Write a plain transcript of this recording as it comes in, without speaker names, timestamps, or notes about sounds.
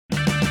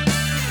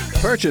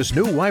Purchase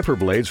new wiper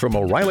blades from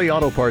O'Reilly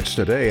Auto Parts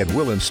today and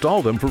we'll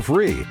install them for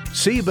free.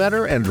 See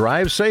better and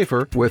drive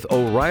safer with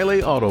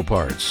O'Reilly Auto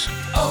Parts.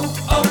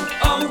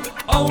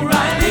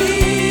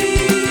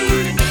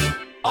 O'Reilly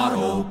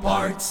Auto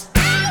Parts.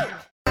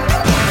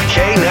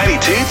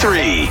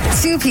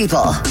 K92.3. Two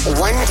people,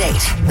 one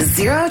date,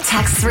 zero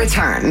texts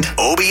returned.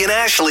 Obie and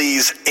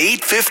Ashley's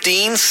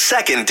 8:15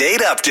 second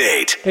date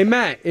update. Hey,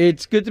 Matt,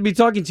 it's good to be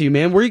talking to you,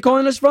 man. Where are you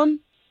calling us from?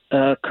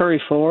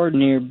 Curry Ford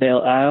near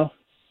Belle Isle.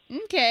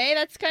 Okay,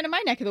 that's kind of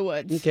my neck of the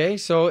woods. Okay,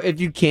 so if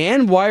you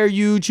can, why are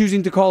you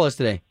choosing to call us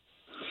today?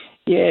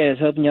 Yeah, I was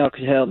hoping y'all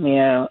could help me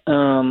out.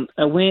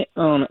 I went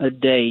on a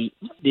date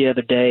the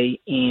other day,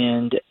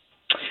 and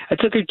I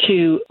took her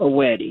to a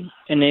wedding,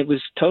 and it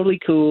was totally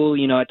cool.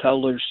 You know, I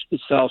told her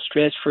it's all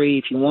stress-free.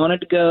 If you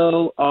wanted to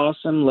go,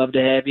 awesome. Love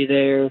to have you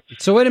there.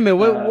 So wait a minute.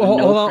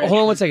 Hold no on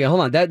 1 second. Hold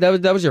on.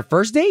 That was your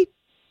first date?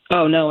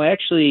 Oh, no,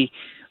 actually,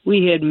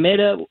 we had met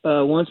up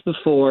once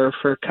before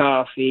for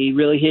coffee,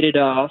 really hit it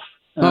off.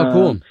 Oh,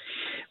 cool.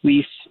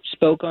 We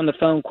spoke on the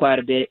phone quite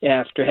a bit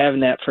after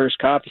having that first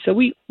coffee. So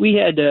we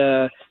had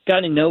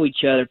gotten to know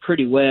each other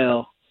pretty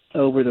well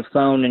over the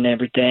phone and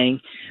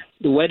everything.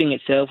 The wedding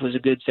itself was a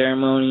good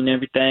ceremony and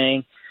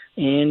everything.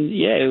 And,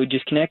 yeah, we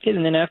just connected.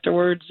 And then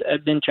afterwards,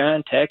 I've been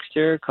trying to text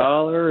her,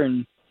 call her,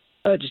 and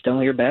I just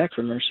don't hear back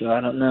from her. So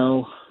I don't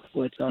know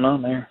what's going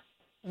on there.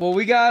 Well,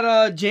 we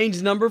got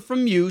Jane's number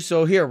from you.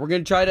 So here, we're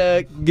going to try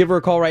to give her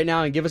a call right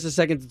now and give us a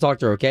second to talk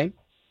to her, okay?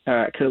 All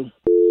right, cool.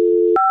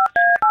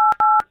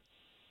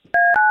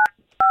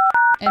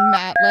 And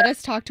Matt, let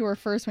us talk to her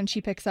first when she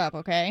picks up,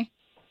 okay?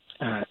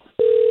 All right.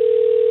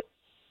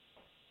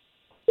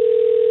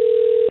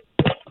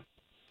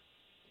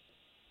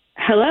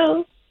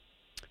 Hello,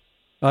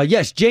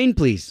 Yes, Jane,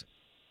 please.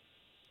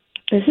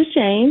 this is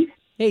Jane.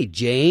 Hey,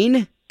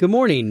 Jane. Good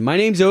morning. My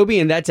name's Obie,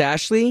 and that's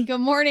Ashley. Good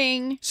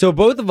morning. So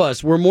both of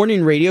us, we're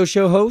morning radio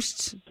show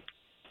hosts.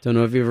 Don't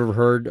know if you've ever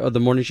heard of the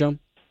morning show.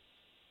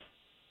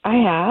 I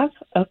have.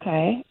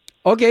 Okay.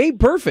 Okay,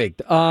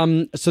 perfect.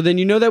 So then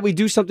you know that we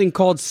do something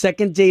called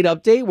Second Date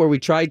Update, where we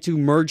try to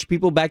merge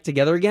people back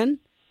together again?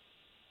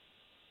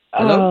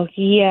 Hello? Oh,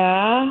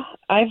 yeah.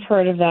 I've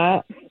heard of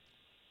that.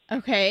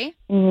 Okay.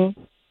 Mm-hmm.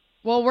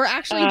 Well, we're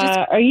actually just...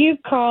 Are you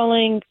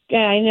calling? Yeah,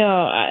 I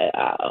know.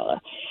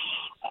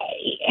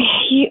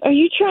 Are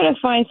you trying to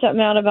find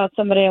something out about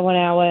somebody I went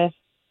out with?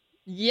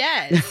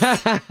 Yes.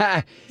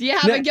 Do you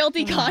have a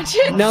guilty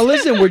conscience? Now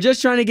listen, we're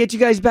just trying to get you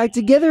guys back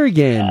together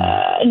again.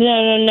 No.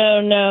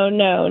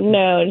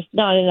 It's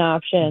not an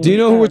option. Do you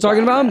know who we're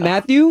talking about?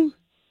 Matthew?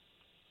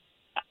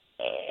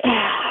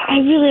 I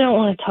really don't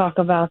want to talk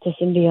about this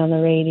and be on the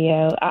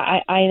radio.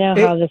 I know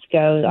how this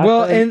goes.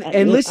 Well,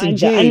 and listen,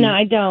 Jane. No,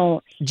 I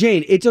don't.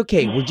 Jane, it's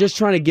okay. We're just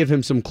trying to give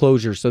him some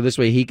closure so this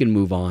way he can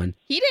move on.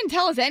 He didn't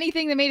tell us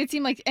anything that made it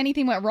seem like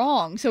anything went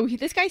wrong. So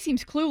this guy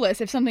seems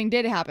clueless if something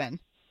did happen.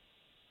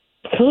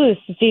 Clueless.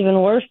 It's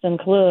even worse than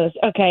clueless.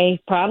 Okay,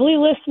 probably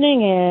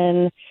listening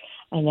in.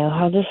 I know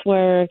how this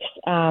works.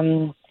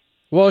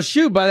 Well,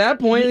 shoot, by that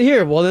point,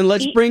 here. Well, then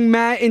let's bring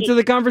Matt into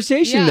the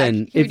conversation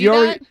then. If you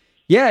already...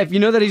 Yeah, if you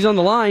know that he's on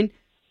the line.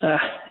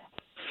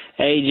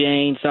 Hey,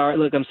 Jane. Sorry.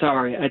 Look, I'm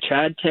sorry. I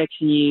tried texting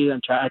you. I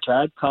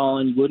tried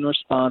calling. You wouldn't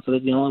respond. So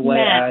that's the only way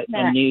I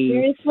knew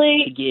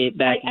seriously, to get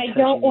back in touch I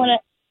don't want to.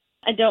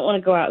 I don't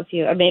want to go out with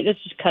you. I mean, this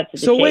just cuts to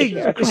the So chase wait,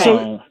 here,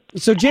 okay?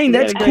 so Jane,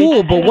 that's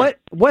cool. But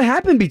what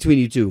happened between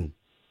you two?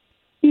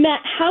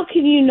 Matt, how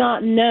can you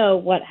not know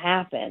what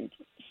happened?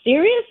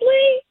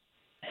 Seriously?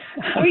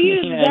 Are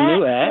you that I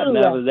knew it happened.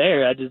 I clueless? was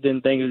there. I just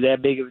didn't think it was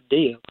that big of a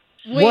deal.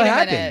 Wait What a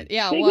happened? minute.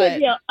 Yeah, Big what?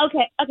 deal.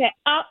 Okay.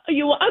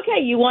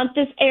 You want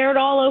this aired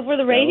all over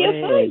the radio?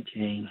 Go Fine. ahead,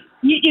 Jane.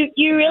 You I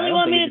really don't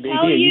want think me it's to a big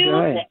tell deal. you? You go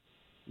ahead.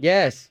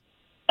 Yes.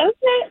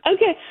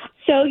 Okay.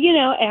 So,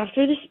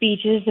 after the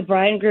speeches, the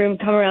bride and groom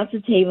come around to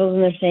the tables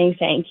and they're saying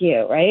thank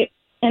you, right?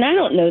 And I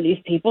don't know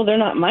these people. They're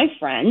not my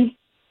friends.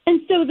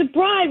 And so the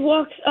bride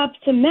walks up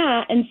to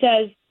Matt and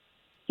says,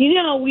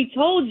 we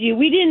told you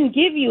we didn't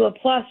give you a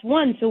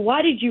 +1, so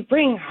why did you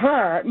bring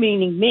her,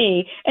 meaning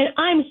me? And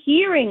I'm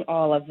hearing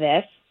all of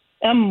this.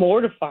 I'm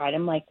mortified.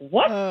 I'm like,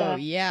 what Oh,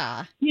 the?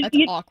 yeah. You- That's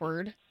you-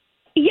 awkward.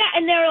 Yeah,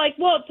 and they're like,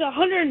 well, it's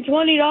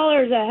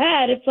 $120 a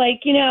head. It's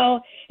like,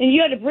 and you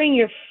had to bring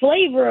your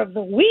flavor of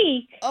the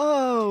week.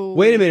 Oh.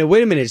 Wait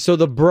a minute. So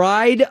the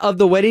bride of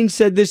the wedding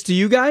said this to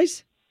you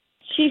guys?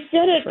 She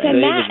said it to It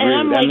was Matt, and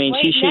I'm rude. like, I mean,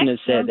 she wait, shouldn't have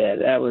next said month- that.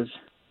 That was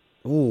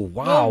Oh,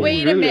 wow. Well,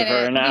 wait a rude of her,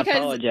 minute. and I because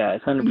apologize,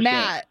 100%.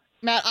 Matt,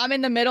 I'm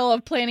in the middle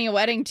of planning a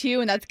wedding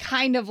too, and that's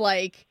kind of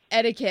like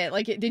etiquette.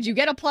 Like, did you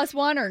get a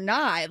 +1 or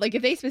not? Like,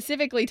 if they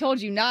specifically told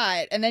you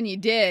not, and then you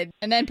did,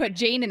 and then put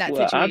Jane in that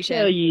Well, situation.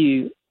 I'll tell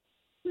you,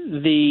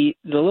 the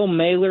little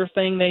mailer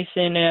thing they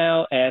sent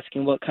out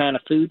asking what kind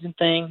of foods and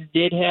things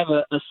did have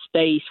a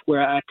space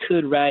where I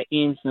could write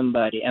in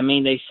somebody. I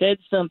mean, they said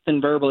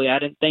something verbally. I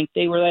didn't think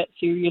they were that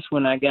serious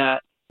when I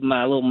got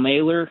my little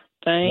mailer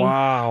thing.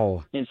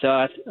 Wow. And so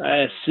I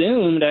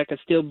assumed I could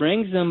still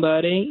bring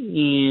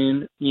somebody,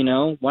 and,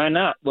 why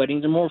not?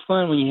 Weddings are more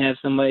fun when you have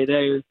somebody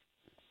there.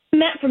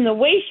 Matt, from the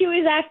way she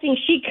was acting,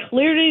 she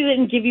clearly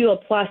didn't give you a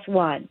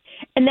 +1.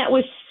 And that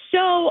was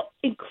so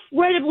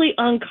incredibly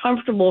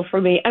uncomfortable for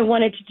me. I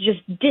wanted to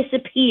just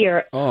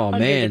disappear under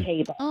the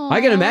table. I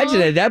can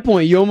imagine at that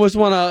point you almost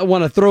want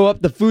to throw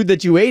up the food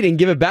that you ate and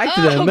give it back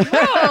to them.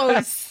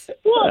 Gross.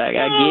 Well, I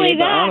get it,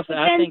 but honestly,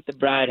 I think the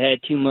bride had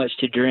too much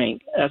to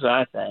drink. That's what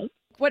I think.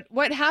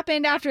 What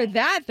happened after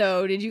that,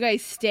 though? Did you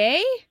guys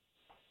stay?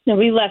 No,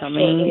 we left I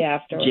shortly mean,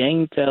 after.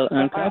 Jane felt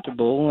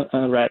uncomfortable,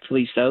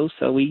 rightfully so,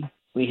 so we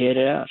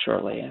headed out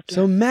shortly after.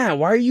 So, Matt,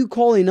 why are you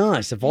calling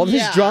us? If all this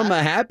Yeah.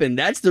 drama happened,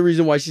 that's the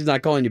reason why she's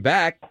not calling you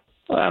back.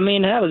 Well, I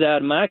mean, that was out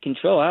of my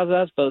control. How was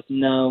I supposed to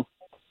know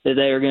that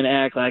they were going to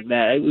act like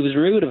that? It was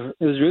rude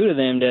of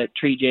them to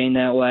treat Jane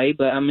that way.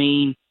 But I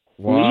mean,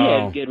 we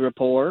had good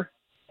rapport.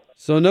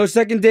 So no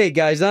second date,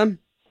 guys, huh?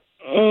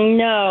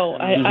 No,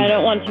 I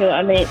don't want to.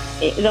 I mean,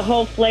 the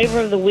whole flavor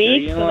of the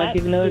week. You don't so like that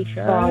even though speaks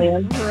try?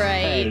 volumes.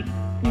 Right.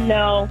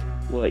 No,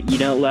 What, you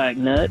don't like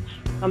nuts?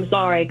 I'm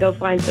sorry. Go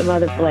find some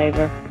other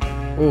flavor.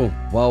 Oh,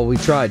 well, we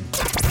tried.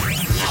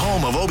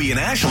 Home of Obie and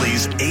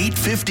Ashley's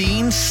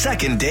 8:15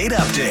 second date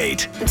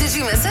update. Did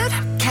you miss it?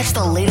 Catch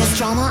the latest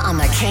drama on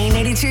the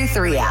K82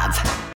 3 app.